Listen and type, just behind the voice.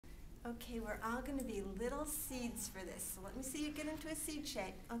Okay, we're all going to be little seeds for this. So let me see you get into a seed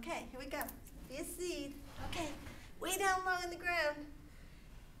shape. Okay, here we go. Be a seed. Okay, way down low in the ground.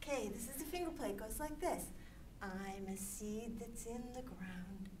 Okay, this is the finger play. It goes like this. I'm a seed that's in the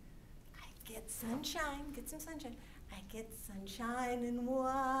ground. I get sunshine. Get some sunshine. I get sunshine and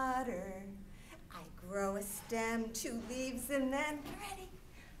water. I grow a stem, 2 leaves, and then, get ready,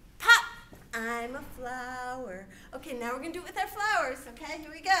 pop! I'm a flower. Okay, now we're going to do it with our flowers, okay?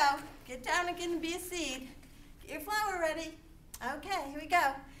 Here we go. Get down again and be a seed. Get your flower ready. Okay, here we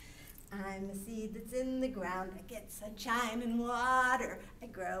go. I'm a seed that's in the ground. I get sunshine and water. I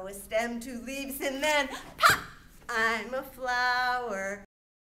grow a stem, 2 leaves, and then pop! I'm a flower.